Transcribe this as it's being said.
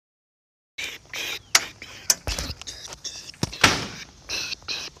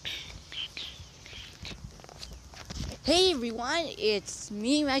Hey everyone, it's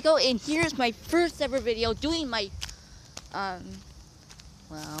me, Michael, and here's my first ever video doing my,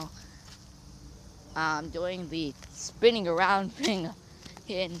 doing the spinning around thing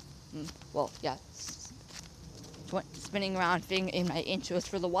spinning around thing in my intros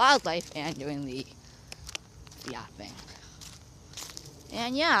for the wildlife and doing the, thing.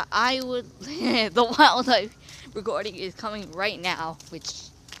 And yeah, I would, the wildlife recording is coming right now, which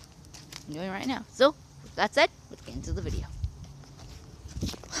I'm doing right now. So, with that said, let's get into the video.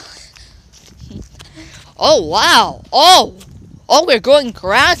 Oh wow! Oh, we're growing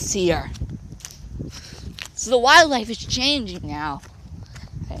grass here. So the wildlife is changing now.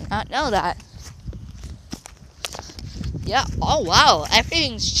 I did not know that. Yeah. Oh wow!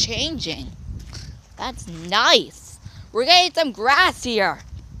 Everything's changing. That's nice. We're getting some grass here.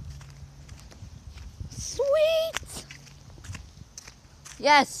 Sweet.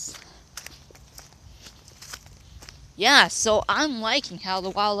 Yes. Yeah. So I'm liking how the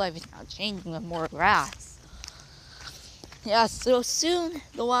wildlife is now changing with more grass. Yeah, so soon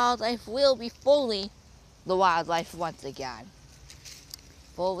the wildlife will be fully the wildlife once again.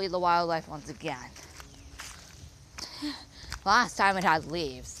 Fully the wildlife once again. Last time it had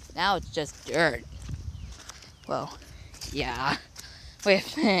leaves. Now it's just dirt. Well, yeah.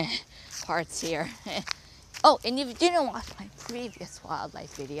 With parts here. Oh, and if you didn't watch my previous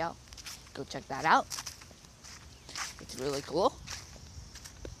wildlife video, go check that out. It's really cool.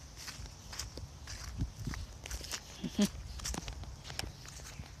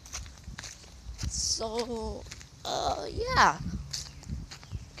 So, yeah.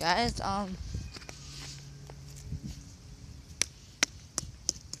 Guys,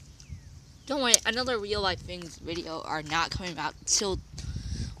 don't worry, another real life things video are not coming out till,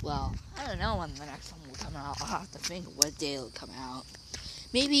 well, I don't know when the next one will come out. I'll have to think of what day it'll come out.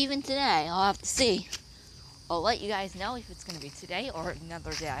 Maybe even today, I'll have to see. I'll let you guys know if it's going to be today or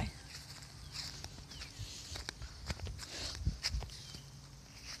another day.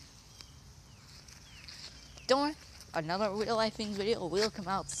 Don't worry, another real life things video will come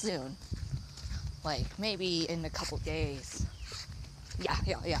out soon. Like, maybe in a couple days. Yeah,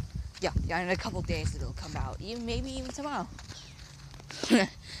 in a couple days it'll come out. Maybe even tomorrow.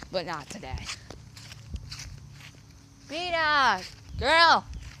 But not today. Rita! Girl!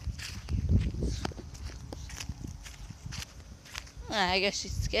 I guess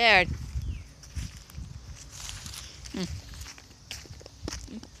she's scared. I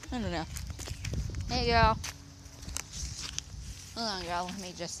don't know. Hey, girl. Hold on, girl. Let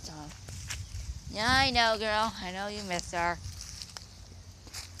me just, Yeah, I know, girl. I know you miss her.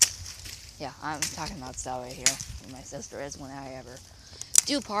 Yeah, I'm talking about Stella right here. Who my sister is when I ever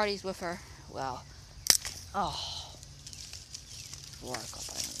do parties with her. Well, for a Cool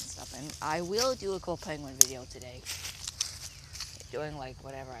Penguin and stuff. And I will do a Cool Penguin video today. Doing, like,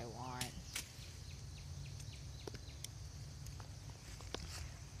 whatever I want.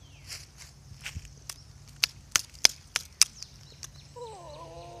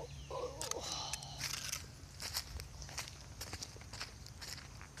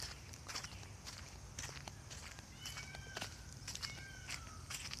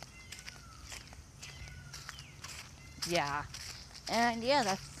 Yeah. And yeah,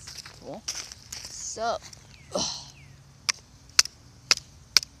 that's cool. So,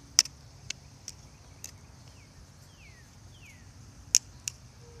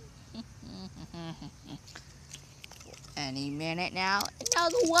 any minute now. Now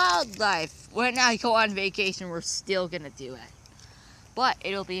the wildlife. When I go on vacation, we're still gonna do it. But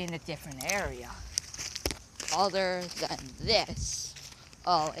it'll be in a different area. Other than this.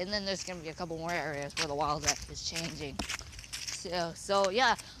 Oh, and then there's gonna be a couple more areas where the wildlife is changing. So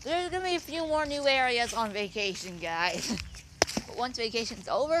yeah, there's gonna be a few more new areas on vacation, guys. But once vacation's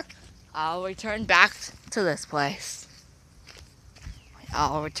over, I'll return back to this place.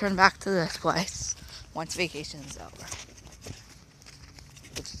 Once vacation's over.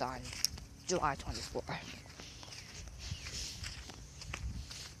 Which is on July 24th.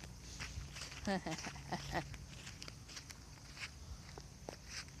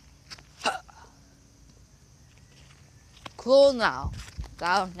 Cool now.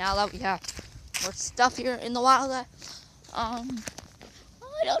 Now that we have more stuff here in the wildlife, I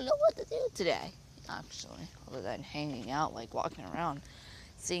don't know what to do today, actually, other than hanging out, like walking around,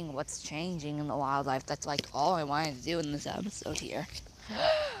 seeing what's changing in the wildlife. That's like all I wanted to do in this episode here.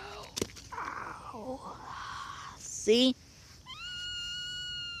 Ow. See,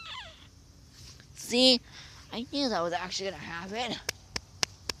 I knew that was actually gonna happen.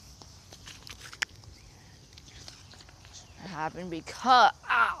 It happened because,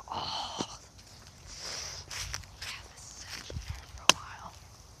 ow.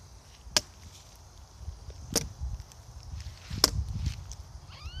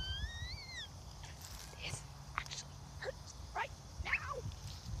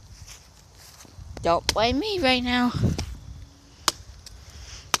 Don't blame me right now.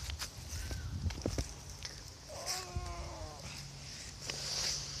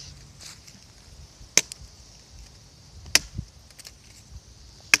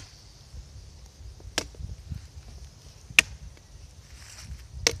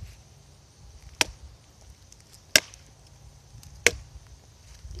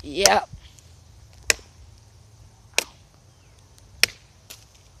 Yep.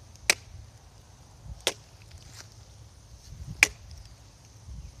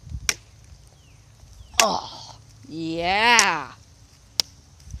 Oh, yeah.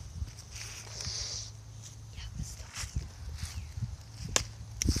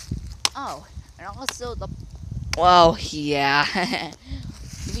 Oh, and also well, yeah.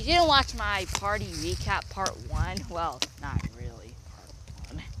 If you didn't watch my party recap part 1, well, not really part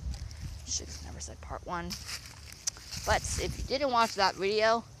 1. Should have never said part 1. But if you didn't watch that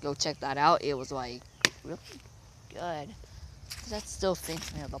video, go check that out. It was like really good. That still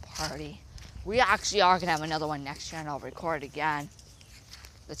thinks me of the party. We actually are gonna have another one next year, and I'll record again.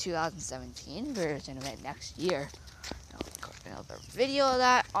 The 2017 version of it next year. I'll record another video of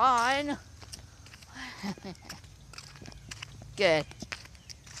that on. Good.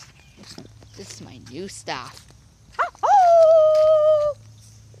 This is my new stuff. Oh!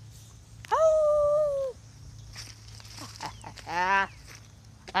 Oh!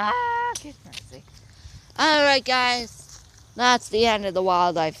 Good mercy. Alright, guys. That's the end of the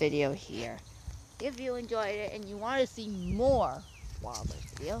wildlife video here. If you enjoyed it and you want to see more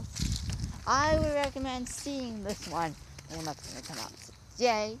wildlife videos, I would recommend seeing this one. And that's going to come out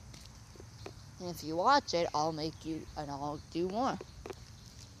today. And if you watch it, I'll do more.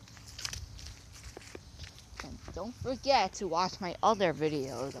 And don't forget to watch my other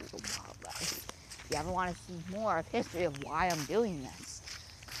videos of the wildlife. If you ever want to see more of history of why I'm doing this.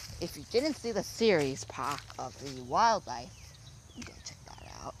 If you didn't see the series pack of the wildlife, go check that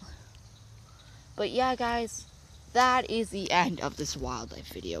out. But yeah, guys, that is the end of this wildlife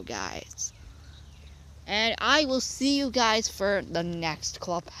video, guys. And I will see you guys for the next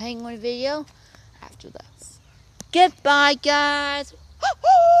Club Penguin video after this. Goodbye, guys.